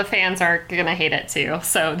 well, the fans are gonna hate it too.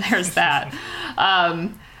 So there's that.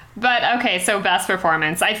 But okay, so best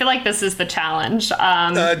performance. I feel like this is the challenge.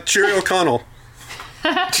 Jerry O'Connell.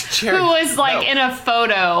 Who was like in a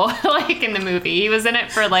photo, like in the movie. He was in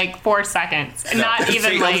it for like 4 seconds. Not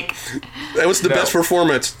even like... That was the best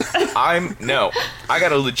performance. I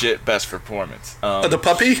got a legit best performance. The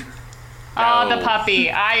puppy? Oh, the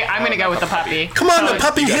puppy. I'm going to go with the puppy. Come on, the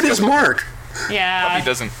puppy hit his mark. Yeah.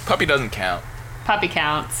 Puppy doesn't count. Puppy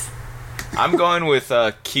counts. I'm going with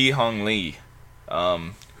Ki Hong Lee,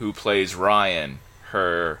 who plays Ryan,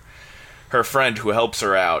 her friend who helps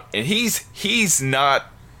her out, and he's not,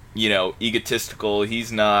 egotistical.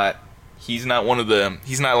 He's not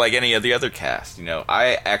like any of the other cast.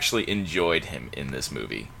 I actually enjoyed him in this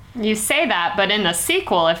movie. You say that, but in the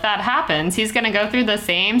sequel, if that happens, he's gonna go through the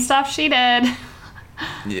same stuff she did.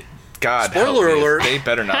 Yeah, God, spoiler alert! They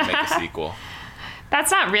better not make a sequel. That's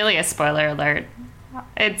not really a spoiler alert.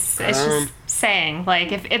 It's just saying,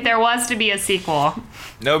 like, if there was to be a sequel,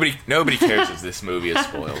 nobody cares if this movie is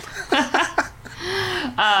spoiled.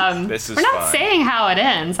 This is we're not fine. saying how it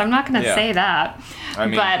ends. I'm not going to say that. I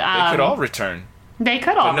mean, but, they could all return. They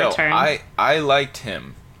could all return. I liked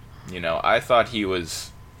him. I thought he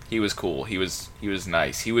was cool. He was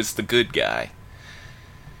nice. He was the good guy.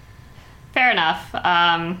 Fair enough.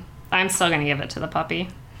 I'm still going to give it to the puppy.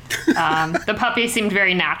 The puppy seemed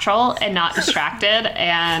very natural and not distracted,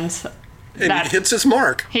 and he hits his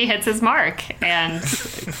mark. He hits his mark, and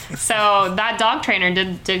so that dog trainer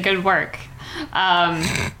did good work.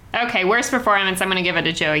 Okay, worst performance. I'm going to give it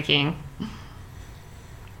to Joey King.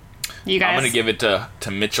 You guys? I'm going to give it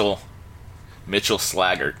to Mitchell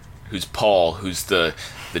Slaggart, who's Paul, who's the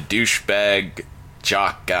douchebag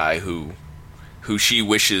jock guy who she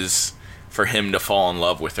wishes for him to fall in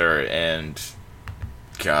love with her, and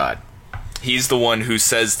God, he's the one who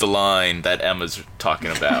says the line that Emma's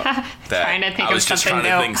talking about. That trying to think I was of just something trying to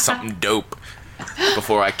dope. think something dope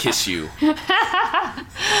before I kiss you. Oh,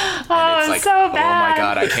 it's like, so bad. Oh my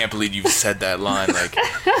God, I can't believe you said that line. Like,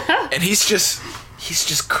 and he's just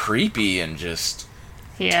creepy and just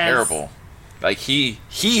terrible. Like he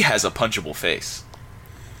has a punchable face.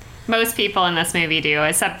 Most people in this movie do,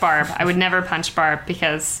 except Barb. I would never punch Barb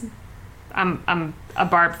because I'm a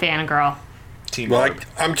Barb fangirl. Well,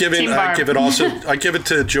 I give it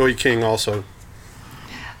to Joey King also.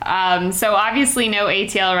 So obviously no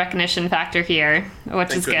ATL recognition factor here,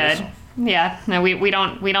 which is good. Yeah, no, we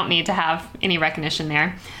don't need to have any recognition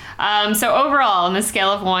there. So overall, on the scale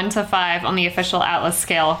of 1 to 5 on the official Atlas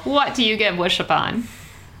scale, what do you give Wish Upon?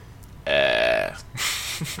 I'm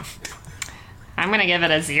gonna give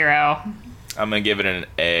it a 0. I'm gonna give it an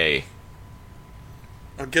A.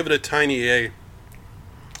 I'll give it a tiny A.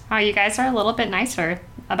 Oh, you guys are a little bit nicer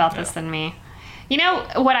about this than me. You know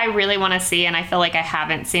what I really want to see, and I feel like I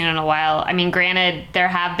haven't seen in a while? I mean, granted, there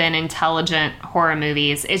have been intelligent horror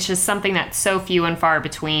movies. It's just something that's so few and far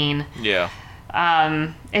between. Yeah.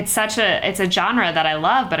 It's a genre that I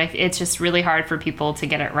love, but it's just really hard for people to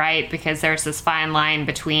get it right because there's this fine line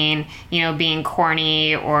between, being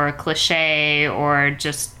corny or cliche or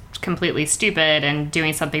just completely stupid and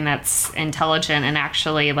doing something that's intelligent and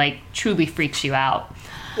actually, like, truly freaks you out.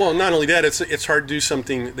 Well, not only that, it's hard to do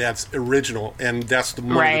something that's original, and that's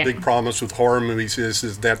one of the big problems with horror movies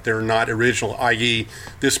is that they're not original, i.e.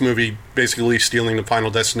 this movie basically stealing the Final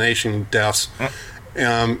Destination deaths.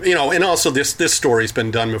 And also this story's been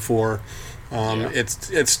done before.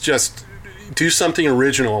 It's just do something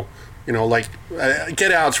original. Like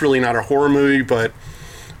Get Out's really not a horror movie, but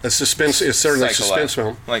it's certainly a suspense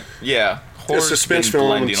film. Like, yeah, horror's suspense been film.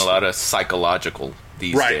 blending a lot of psychological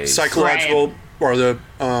these days. Psychological. or the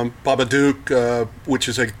Babadook, which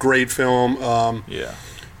is a great film. Yeah.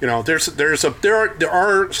 You know, there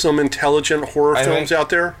are some intelligent horror films out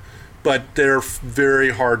there, but they're very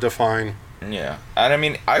hard to find. Yeah, and I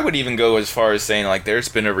mean, I would even go as far as saying, like, there's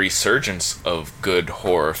been a resurgence of good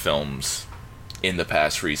horror films in the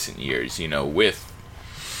past recent years, you know, with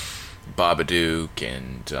Babadook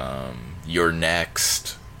and You're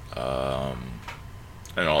Next, and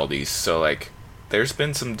all these. So, like, there's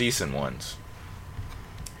been some decent ones.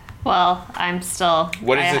 Well, I'm still.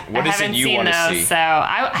 What is it? What is it you want to see? So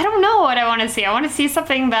I don't know what I want to see. I want to see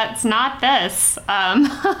something that's not this.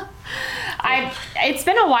 It's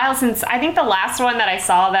been a while since, I think the last one that I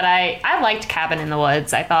saw that I liked Cabin in the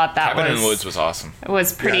Woods. I thought that Cabin in the Woods was awesome. It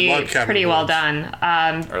was pretty well done.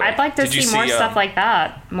 I'd like to see more stuff like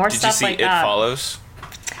that. More stuff like that. Did you see It Follows?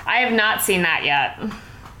 I have not seen that yet.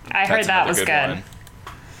 I heard that was good. One.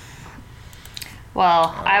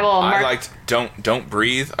 Well, I will. I liked Don't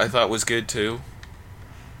Breathe. I thought was good too.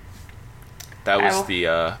 That was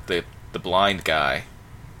the blind guy.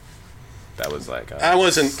 That was like I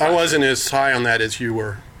wasn't as high on that as you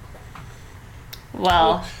were.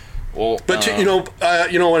 Well, but you know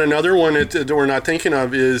what? Another one that we're not thinking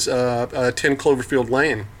of is 10 Cloverfield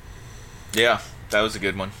Lane. Yeah, that was a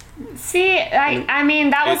good one. See, I mean,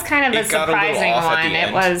 that was kind of a surprising one.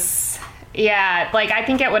 It was. Yeah, like, I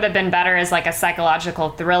think it would have been better as, like, a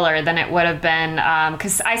psychological thriller than it would have been,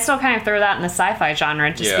 because I still kind of throw that in the sci-fi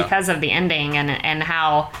genre just because of the ending and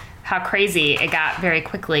how crazy it got very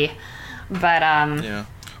quickly. But, Yeah.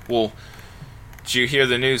 Well, did you hear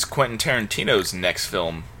the news? Quentin Tarantino's next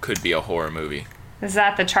film could be a horror movie. Is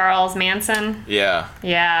that the Charles Manson? Yeah.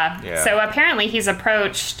 Yeah. So apparently he's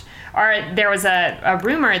approached... Or there was a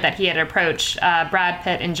rumor that he had approached Brad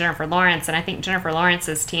Pitt and Jennifer Lawrence, and I think Jennifer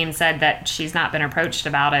Lawrence's team said that she's not been approached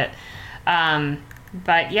about it.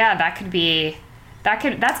 But yeah, that's going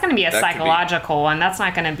to be a psychological one. That's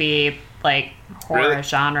not going to be like horror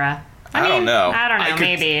genre. I mean, don't know. I don't know.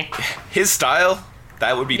 Maybe his style,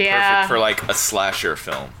 that would be perfect for like a slasher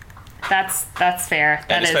film. That's fair.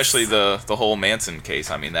 And especially the whole Manson case.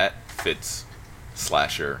 I mean, that fits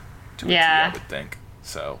slasher to a T, I would think.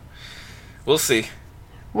 So. We'll see.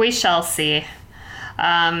 We shall see.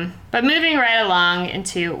 But moving right along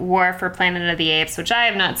into War for Planet of the Apes, which I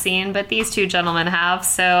have not seen, but these two gentlemen have.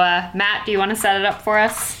 So, Matt, do you want to set it up for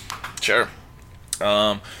us? Sure.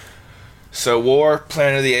 So War,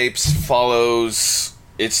 Planet of the Apes follows...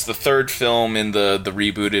 It's the third film in the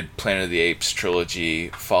rebooted Planet of the Apes trilogy,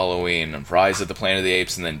 following Rise of the Planet of the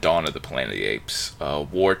Apes and then Dawn of the Planet of the Apes.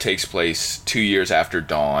 War takes place 2 years after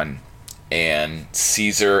Dawn, and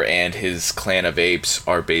Caesar and his clan of apes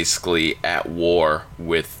are basically at war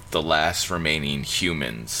with the last remaining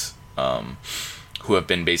humans, who have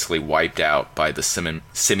been basically wiped out by the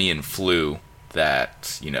simian flu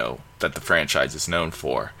that the franchise is known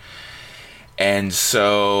for. And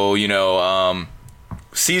so,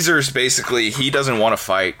 Caesar's basically, he doesn't want to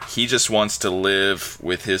fight. He just wants to live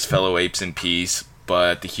with his fellow apes in peace,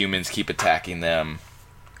 but the humans keep attacking them.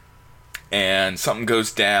 And something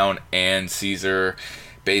goes down, and Caesar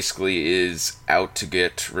basically is out to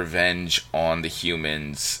get revenge on the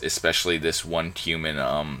humans, especially this one human,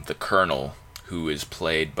 the Colonel, who is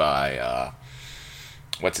played by,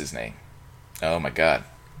 what's his name? Oh my god.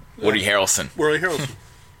 Woody Harrelson. Woody Harrelson.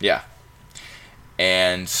 Yeah.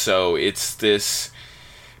 And so it's this...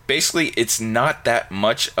 Basically, it's not that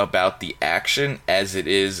much about the action as it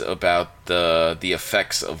is about the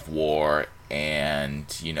effects of war and,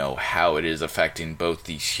 how it is affecting both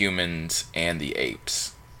these humans and the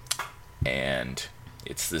apes. And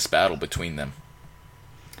it's this battle between them.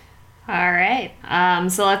 All right.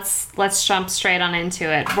 So let's jump straight on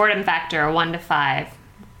into it. Boredom factor, 1 to 5.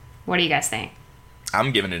 What do you guys think?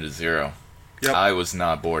 I'm giving it a 0. Yep. I was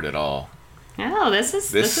not bored at all. Oh, this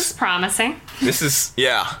is promising. This is,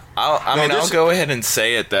 yeah. I'll go ahead and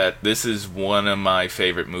say it that this is one of my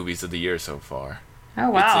favorite movies of the year so far. Oh,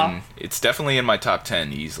 wow. It's definitely in my top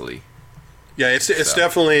 10 easily. Yeah, it's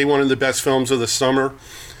definitely one of the best films of the summer,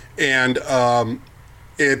 and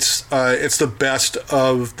it's the best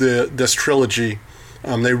of this trilogy.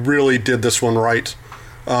 They really did this one right.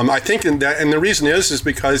 I think, and the reason is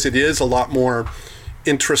because it is a lot more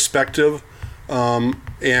introspective,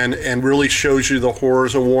 and really shows you the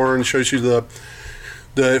horrors of war and shows you the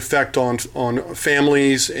effect on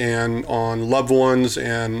families and on loved ones,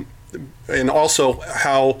 and also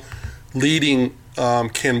how leading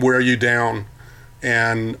can wear you down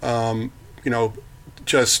and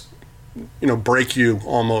just break you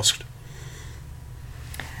almost.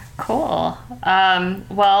 Cool.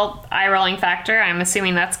 Well, eye rolling factor, I'm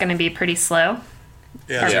assuming that's going to be pretty slow.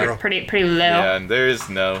 Yeah, Or zero. pretty low. Yeah, and there is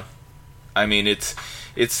no. I mean, it's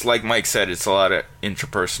like Mike said. It's a lot of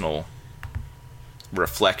interpersonal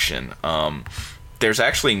reflection. There's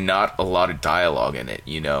actually not a lot of dialogue in it.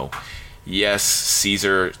 Yes,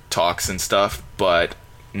 Caesar talks and stuff, but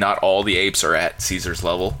not all the apes are at Caesar's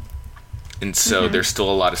level. And so there's still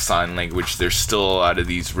a lot of sign language. There's still a lot of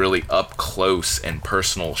these really up close and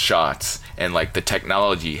personal shots. And like the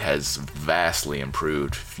technology has vastly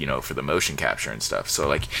improved, for the motion capture and stuff. So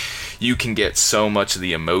like you can get so much of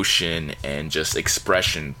the emotion and just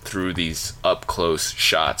expression through these up close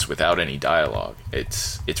shots without any dialogue.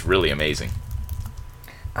 It's really amazing.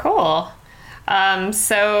 Cool.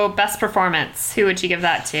 So best performance, who would you give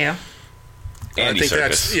that to? Andy I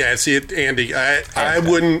think Serkis. Andy. I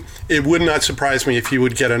wouldn't. It would not surprise me if he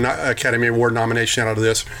would get an Academy Award nomination out of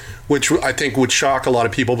this, which I think would shock a lot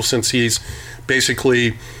of people since he's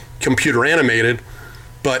basically computer animated.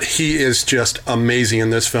 But he is just amazing in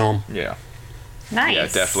this film. Yeah. Nice. Yeah,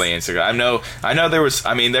 definitely Instagram. I know there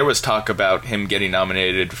was talk about him getting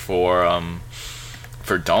nominated for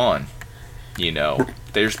Dawn.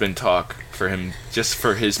 There's been talk for him just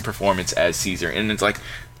for his performance as Caesar, and it's like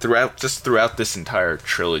throughout this entire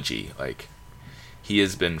trilogy, like he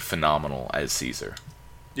has been phenomenal as Caesar.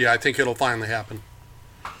 Yeah, I think it'll finally happen.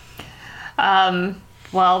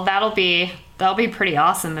 Well, that'll be pretty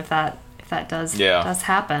awesome if that does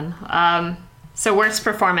happen. So worst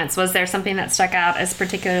performance, was there something that stuck out as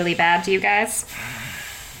particularly bad to you guys?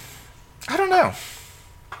 I don't know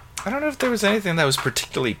if there was anything that was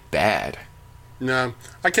particularly bad. No,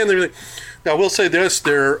 I can't really. Now, I will say this: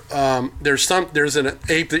 there's an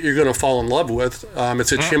ape that you're going to fall in love with.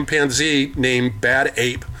 It's a chimpanzee named Bad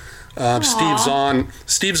Ape. Steve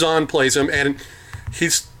Zahn plays him, and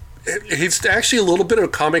he's actually a little bit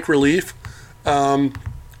of comic relief, and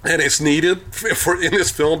it's needed in this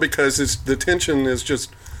film because the tension is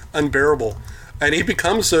just unbearable, and he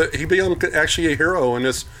becomes actually a hero, and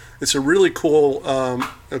it's a really cool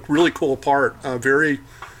part, very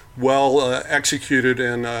well executed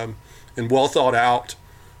and well thought out,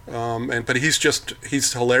 but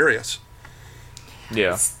he's hilarious.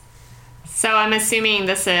 Yeah. So I'm assuming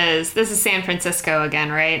this is San Francisco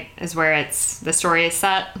again, right? Is where the story is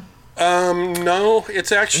set? No,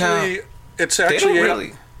 it's actually They don't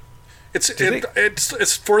really.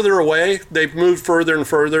 it's further away. They've moved further and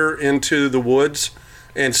further into the woods,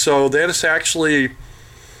 and so that is actually.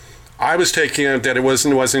 I was taking it that it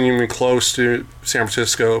wasn't even close to San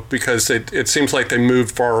Francisco because it seems like they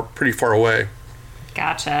moved pretty far away.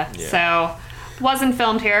 Gotcha. Yeah. So wasn't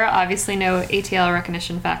filmed here. Obviously, no ATL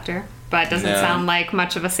recognition factor, but doesn't sound like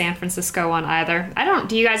much of a San Francisco one either.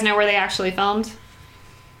 Do you guys know where they actually filmed?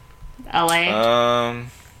 LA?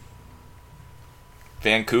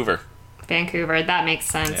 Vancouver. That makes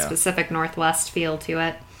sense. Yeah. Pacific Northwest feel to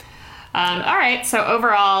it. All right, so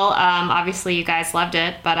overall, obviously you guys loved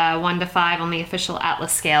it, but 1 to 5 on the official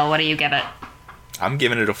Atlas scale, what do you give it? I'm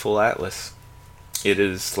giving it a full Atlas. It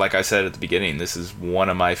is, like I said at the beginning, this is one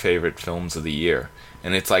of my favorite films of the year.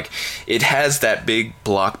 And it's like, it has that big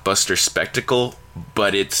blockbuster spectacle,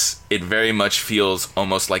 but it very much feels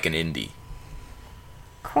almost like an indie.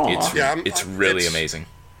 Cool. It's really amazing.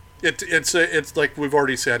 It's like we've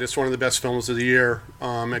already said, it's one of the best films of the year.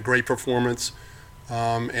 A great performance.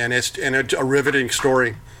 And a riveting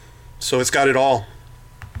story, so it's got it all.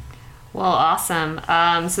 Well, awesome.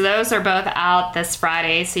 So those are both out this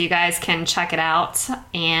Friday, so you guys can check it out.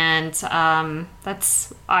 And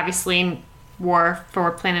that's obviously War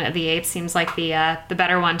for Planet of the Apes seems like the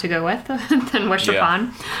better one to go with than Wish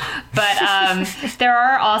Upon. But there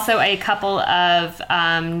are also a couple of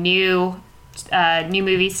new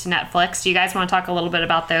movies to Netflix. Do you guys want to talk a little bit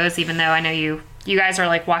about those? Even though I know you guys are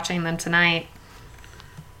like watching them tonight.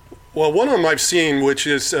 Well, one of them I've seen, which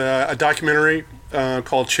is a documentary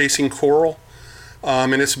called Chasing Coral,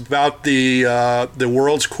 and it's about the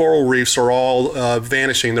world's coral reefs are all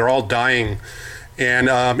vanishing; they're all dying, and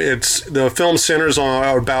the film centers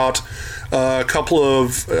on about a couple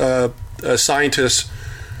of scientists.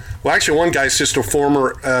 Well, actually, one guy's just a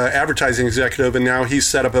former advertising executive, and now he's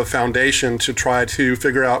set up a foundation to try to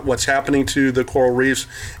figure out what's happening to the coral reefs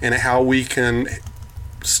and how we can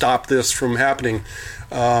stop this from happening.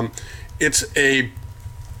 It's a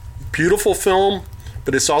beautiful film,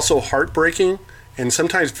 but it's also heartbreaking and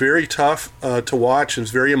sometimes very tough to watch.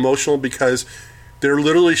 It's very emotional because they're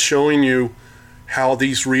literally showing you how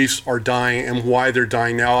these reefs are dying and why they're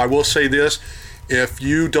dying. Now, I will say this. If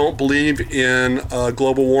you don't believe in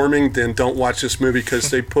global warming, then don't watch this movie because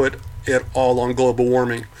they put it all on global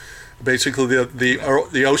warming. Basically,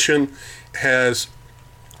 the ocean has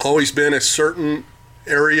always been a certain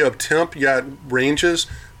area of temp, yeah, it ranges,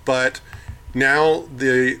 but now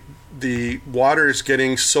the water is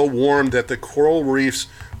getting so warm that the coral reefs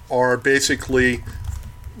are basically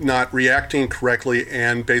not reacting correctly,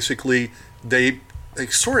 and basically they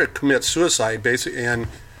sort of commit suicide, basically, and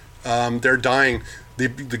they're dying.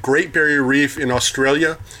 The Great Barrier Reef in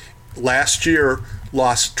Australia last year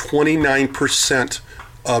lost 29%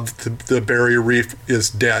 of the barrier reef is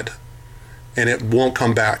dead, and it won't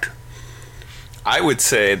come back. I would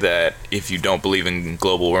say that if you don't believe in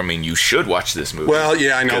global warming, you should watch this movie. Well,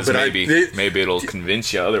 yeah, I know, but maybe it'll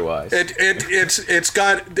convince you otherwise. It's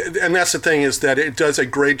got, and that's the thing, is that it does a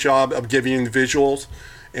great job of giving you the visuals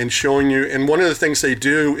and showing you. And one of the things they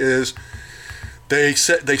do is they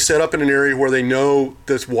set up in an area where they know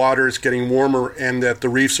this water is getting warmer and that the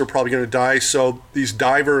reefs are probably going to die. So these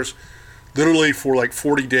divers, literally for like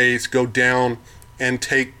 40 days, go down and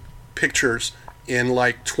take pictures in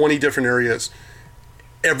like 20 different areas.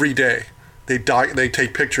 Every day they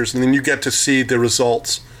take pictures, and then you get to see the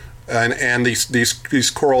results, and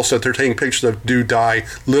these corals that they're taking pictures of do die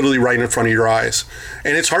literally right in front of your eyes.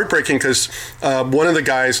 And it's heartbreaking because one of the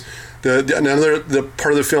guys, the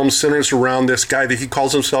part of the film centers around this guy that he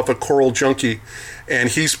calls himself a coral junkie, and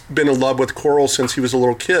he's been in love with coral since he was a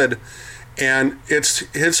little kid, and it's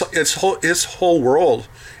his whole world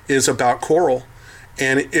is about coral.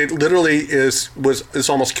 And it literally is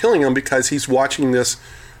almost killing him because he's watching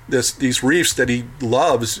these reefs that he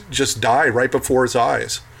loves just die right before his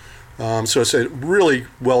eyes. So it's a really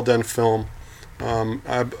well done film.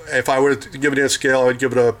 If I were to give it a scale, I'd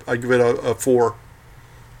give it a 4.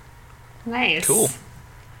 Nice. Cool.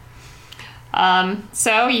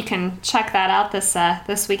 So you can check that out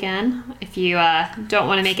this weekend if you don't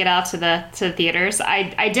want to make it out to the theaters.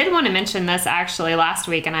 I did want to mention this actually last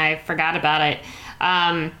week, and I forgot about it.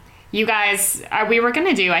 You guys, we were going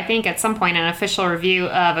to do, I think, at some point an official review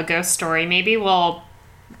of A Ghost Story. Maybe we'll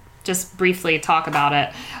just briefly talk about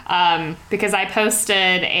it, because I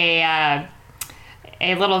posted a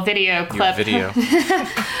little video clip of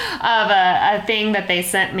a thing that they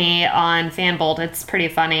sent me on Fanbolt. It's pretty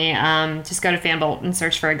funny. Just go to Fanbolt and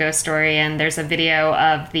search for A Ghost Story, and there's a video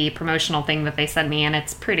of the promotional thing that they sent me, and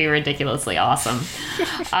it's pretty ridiculously awesome.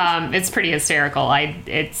 It's pretty hysterical.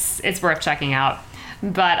 It's worth checking out.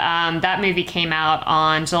 But that movie came out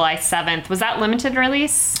on July 7th. Was that limited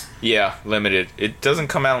release? Yeah, limited. It doesn't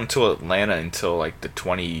come out until Atlanta until like the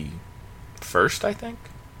 21st, I think.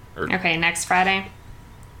 Okay, next Friday.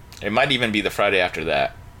 It might even be the Friday after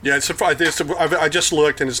that. Yeah, I just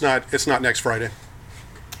looked, and it's not next Friday.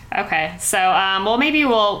 Okay, so well, maybe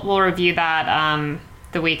we'll review that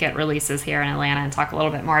the week it releases here in Atlanta and talk a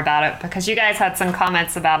little bit more about it, because you guys had some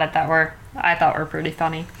comments about it that I thought were pretty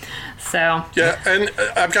funny. So yeah, and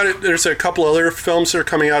there's a couple other films that are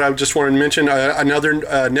coming out. I just wanted to mention another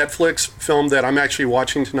Netflix film that I'm actually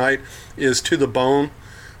watching tonight is To the Bone,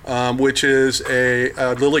 which is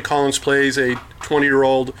Lily Collins plays a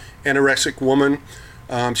 20-year-old anorexic woman.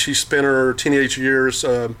 She spent her teenage years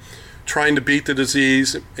trying to beat the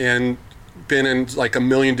disease and been in like a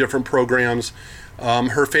million different programs.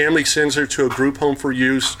 Her family sends her to a group home for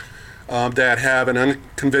youth that have an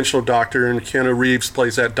unconventional doctor, and Keanu Reeves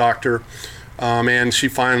plays that doctor, and she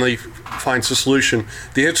finally finds a solution.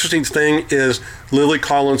 The interesting thing is Lily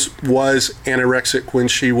Collins was anorexic when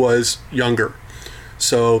she was younger.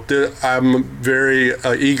 So I'm very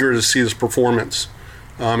eager to see this performance.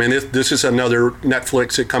 And this is another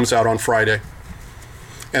Netflix. It comes out on Friday.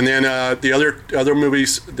 And then the other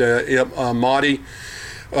movies, Maudie,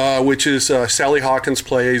 which is Sally Hawkins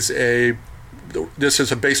plays this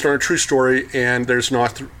is based on a true story, and there's an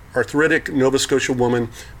arthritic Nova Scotia woman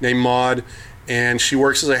named Maud, and she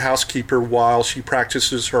works as a housekeeper while she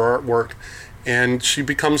practices her artwork, and she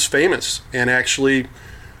becomes famous. And actually,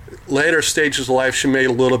 later stages of life, she made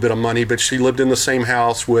a little bit of money, but she lived in the same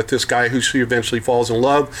house with this guy who she eventually falls in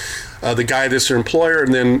love. The guy that's her employer,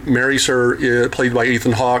 and then marries her, played by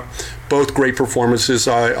Ethan Hawke. Both great performances.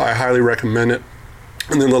 I highly recommend it.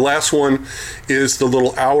 And then the last one is The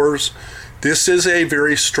Little Hours. This is a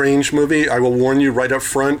very strange movie. I will warn you right up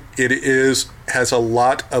front. It has a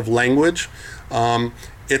lot of language.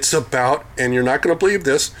 It's about, and you're not going to believe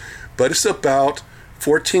this, but it's about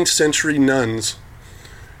 14th century nuns.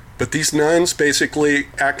 But these nuns basically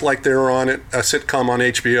act like they're on a sitcom on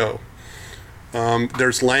HBO.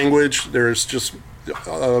 There's language. There's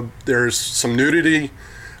some nudity.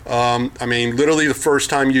 I mean, literally the first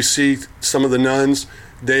time you see some of the nuns,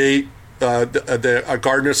 a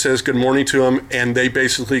gardener says good morning to him, and they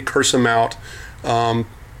basically curse him out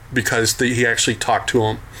because he actually talked to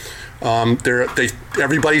him.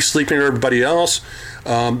 Everybody's sleeping with everybody else.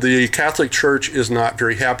 The Catholic Church is not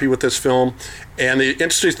very happy with this film. And the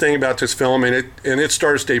interesting thing about this film, and it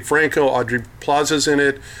stars Dave Franco, Audrey Plaza's in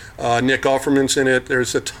it, Nick Offerman's in it.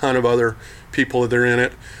 There's a ton of other people that are in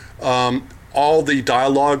it. All the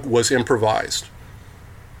dialogue was improvised.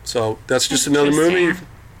 So that's just another movie.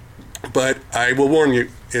 But I will warn you,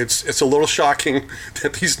 it's a little shocking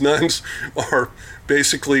that these nuns are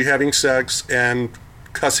basically having sex and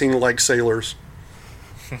cussing like sailors.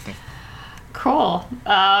 Cool.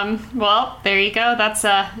 Well, there you go. That's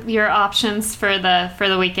your options for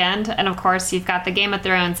the weekend. And of course, you've got the Game of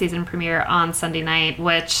Thrones season premiere on Sunday night,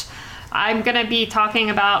 which I'm going to be talking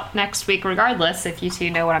about next week regardless, if you two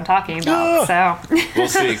know what I'm talking about. So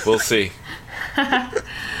We'll see.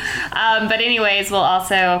 But anyways, we'll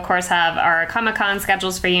also, of course, have our Comic-Con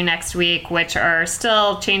schedules for you next week, which are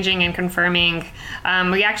still changing and confirming.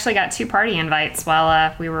 We actually got 2 party invites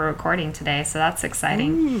while we were recording today, so that's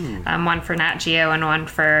exciting. One for Nat Geo and one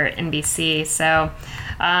for NBC. So,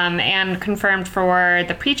 and confirmed for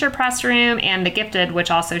The Preacher Press Room and The Gifted,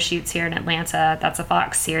 which also shoots here in Atlanta. That's a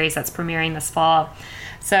Fox series that's premiering this fall.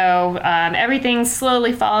 So everything's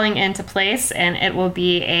slowly falling into place, and it will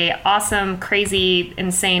be a awesome, crazy,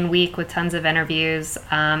 insane week with tons of interviews.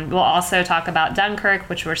 We'll also talk about Dunkirk,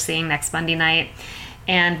 which we're seeing next Monday night,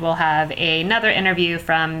 and we'll have another interview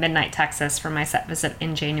from Midnight Texas for my set visit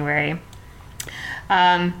in January.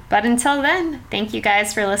 But until then, thank you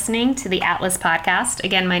guys for listening to the Atlas Podcast.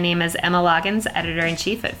 Again, my name is Emma Loggins,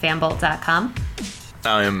 Editor-in-Chief at fanbolt.com.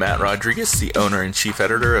 I am Matt Rodriguez, the owner and chief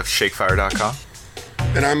editor of Shakefire.com.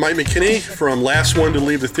 And I'm Mike McKinney from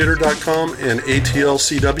LastOneToLeaveTheTheater.com and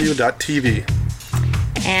ATLCW.tv.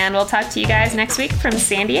 And we'll talk to you guys next week from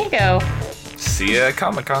San Diego. See ya at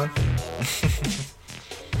Comic-Con.